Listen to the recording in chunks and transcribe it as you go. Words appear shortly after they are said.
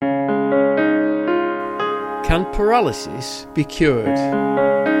Can paralysis be cured?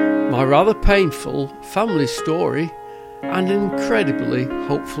 My rather painful family story and an incredibly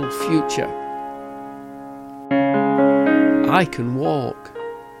hopeful future. I can walk.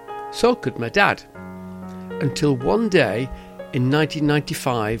 So could my dad. Until one day in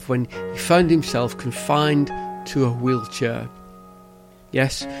 1995 when he found himself confined to a wheelchair.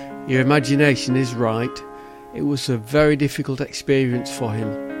 Yes, your imagination is right. It was a very difficult experience for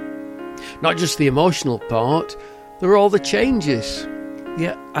him. Not just the emotional part, there were all the changes,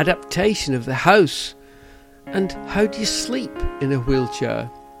 the adaptation of the house, and how do you sleep in a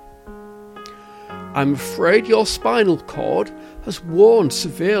wheelchair? I'm afraid your spinal cord has worn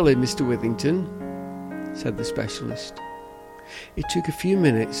severely, Mr. Withington, said the specialist. It took a few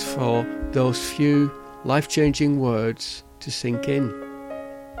minutes for those few life-changing words to sink in.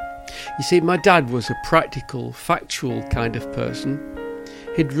 You see, my dad was a practical, factual kind of person.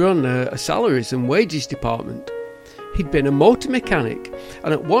 He'd run a salaries and wages department. He'd been a motor mechanic,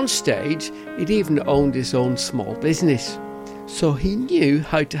 and at one stage he'd even owned his own small business. So he knew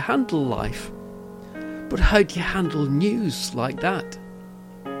how to handle life. But how do you handle news like that?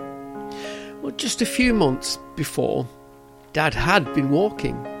 Well, just a few months before, Dad had been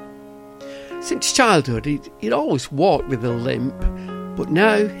walking. Since childhood, he'd always walked with a limp, but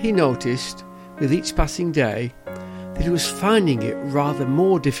now he noticed, with each passing day, that he was finding it rather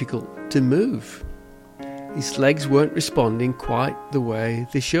more difficult to move. His legs weren't responding quite the way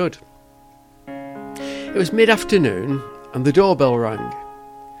they should. It was mid-afternoon and the doorbell rang.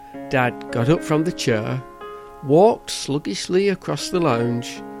 Dad got up from the chair, walked sluggishly across the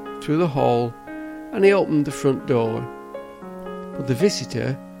lounge, through the hall, and he opened the front door. But the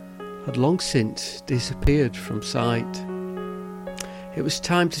visitor had long since disappeared from sight. It was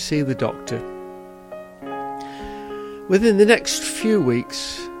time to see the doctor. Within the next few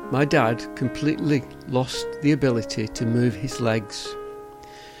weeks, my dad completely lost the ability to move his legs,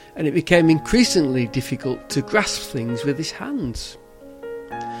 and it became increasingly difficult to grasp things with his hands.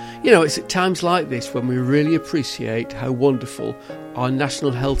 You know, it's at times like this when we really appreciate how wonderful our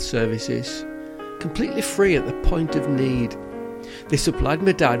National Health Service is, completely free at the point of need. They supplied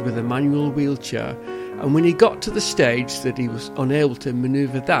my dad with a manual wheelchair, and when he got to the stage that he was unable to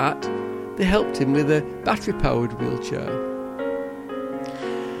manoeuvre that, they helped him with a battery-powered wheelchair.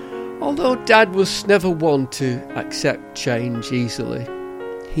 Although Dad was never one to accept change easily,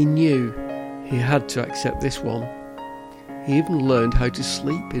 he knew he had to accept this one. He even learned how to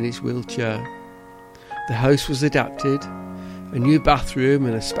sleep in his wheelchair. The house was adapted, a new bathroom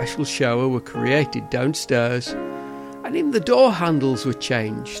and a special shower were created downstairs, and even the door handles were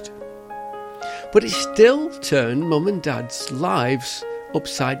changed. But it still turned Mum and Dad's lives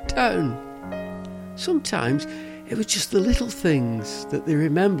upside down. Sometimes it was just the little things that they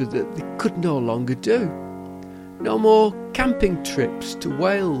remembered that they could no longer do. No more camping trips to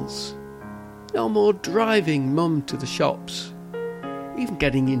Wales. No more driving Mum to the shops. Even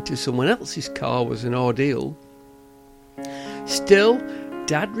getting into someone else's car was an ordeal. Still,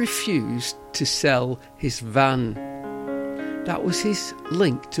 Dad refused to sell his van. That was his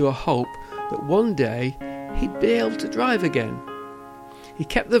link to a hope that one day he'd be able to drive again. He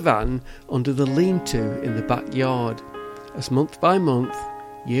kept the van under the lean-to in the backyard, as month by month,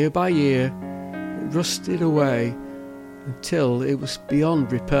 year by year, it rusted away until it was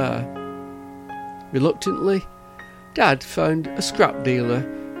beyond repair. Reluctantly, Dad found a scrap dealer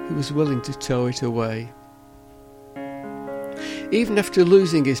who was willing to tow it away. Even after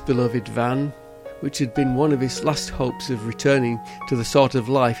losing his beloved van, which had been one of his last hopes of returning to the sort of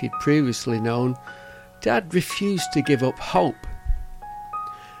life he'd previously known, Dad refused to give up hope.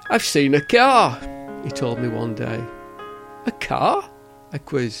 "I've seen a car," he told me one day. "A car?" I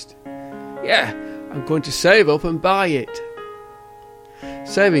quizzed. "Yeah, I'm going to save up and buy it."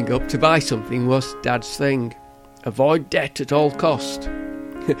 Saving up to buy something was Dad's thing. Avoid debt at all cost.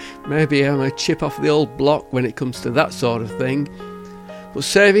 Maybe I'm a chip off the old block when it comes to that sort of thing, but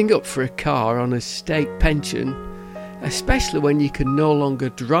saving up for a car on a state pension, especially when you can no longer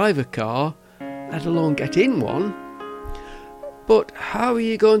drive a car, let alone get in one. "But how are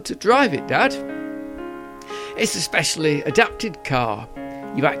you going to drive it, Dad?" "It's a specially adapted car.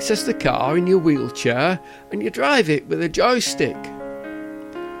 You access the car in your wheelchair and you drive it with a joystick."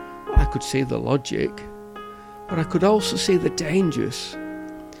 Well, I could see the logic, but I could also see the dangers.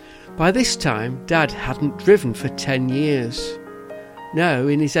 By this time, Dad hadn't driven for 10 years. Now,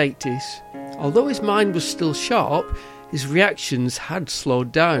 in his 80s, although his mind was still sharp, his reactions had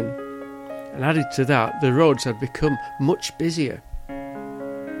slowed down. And added to that, the roads had become much busier.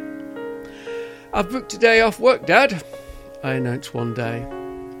 "I've booked a day off work, Dad," I announced one day.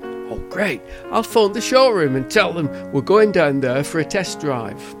 Oh, great. I'll phone the showroom and tell them we're going down there for a test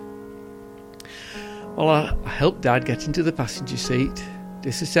drive. Well, I helped Dad get into the passenger seat,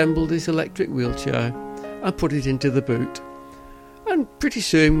 disassembled his electric wheelchair and put it into the boot. And pretty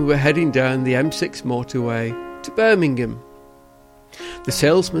soon we were heading down the M6 motorway to Birmingham. The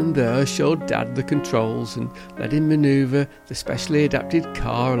salesman there showed Dad the controls and let him manoeuvre the specially adapted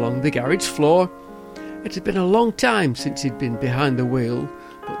car along the garage floor. It had been a long time since he'd been behind the wheel,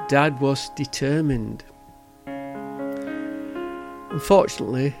 but Dad was determined.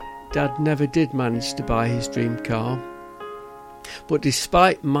 Unfortunately, Dad never did manage to buy his dream car. But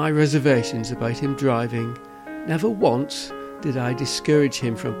despite my reservations about him driving, never once did I discourage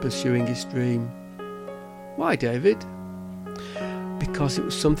him from pursuing his dream. Why, David? Because it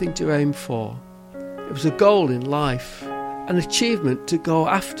was something to aim for. It was a goal in life, an achievement to go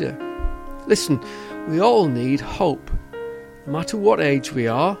after. Listen, we all need hope. No matter what age we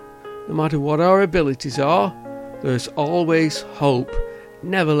are, no matter what our abilities are, there's always hope.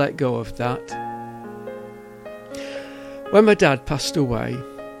 Never let go of that. When my dad passed away,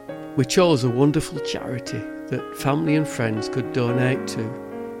 we chose a wonderful charity that family and friends could donate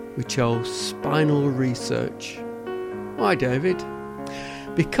to. We chose Spinal Research. Why, David?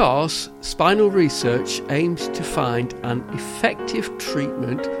 Because Spinal Research aims to find an effective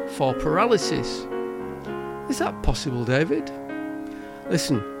treatment for paralysis. Is that possible, David?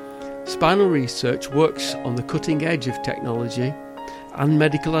 Listen, Spinal Research works on the cutting edge of technology and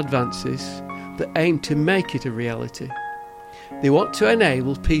medical advances that aim to make it a reality. They want to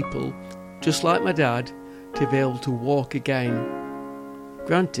enable people, just like my dad, to be able to walk again.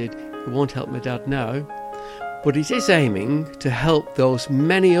 Granted, it won't help my dad now, but it is aiming to help those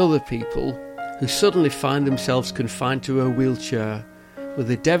many other people who suddenly find themselves confined to a wheelchair with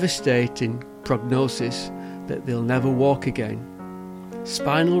a devastating prognosis that they'll never walk again.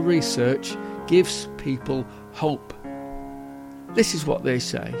 Spinal Research gives people hope. This is what they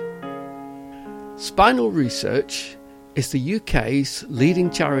say. Spinal Research is the UK's leading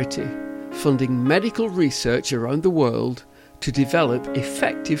charity funding medical research around the world to develop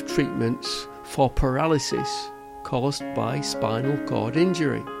effective treatments for paralysis caused by spinal cord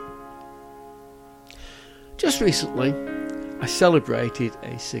injury. Just recently, I celebrated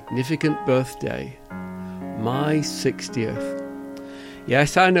a significant birthday, my 60th.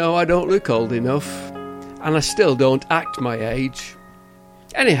 Yes, I know I don't look old enough, and I still don't act my age.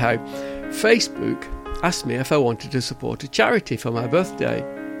 Anyhow, Facebook asked me if I wanted to support a charity for my birthday,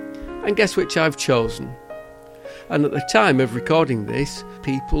 and guess which I've chosen? And at the time of recording this,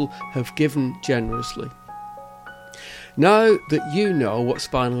 people have given generously. Now that you know what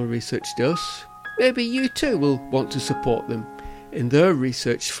Spinal Research does, maybe you too will want to support them in their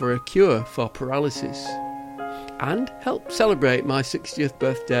research for a cure for paralysis, and help celebrate my 60th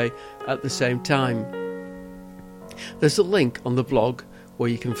birthday at the same time. There's a link on the blog where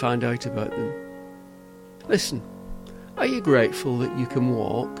you can find out about them. Listen, are you grateful that you can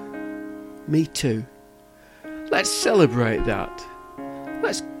walk? Me too. Let's celebrate that.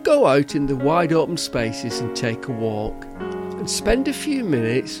 Let's go out in the wide open spaces and take a walk and spend a few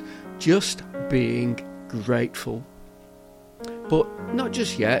minutes just being grateful. But not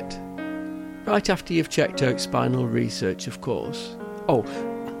just yet. Right after you've checked out Spinal Research, of course. Oh,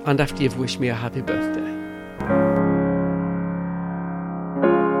 and after you've wished me a happy birthday.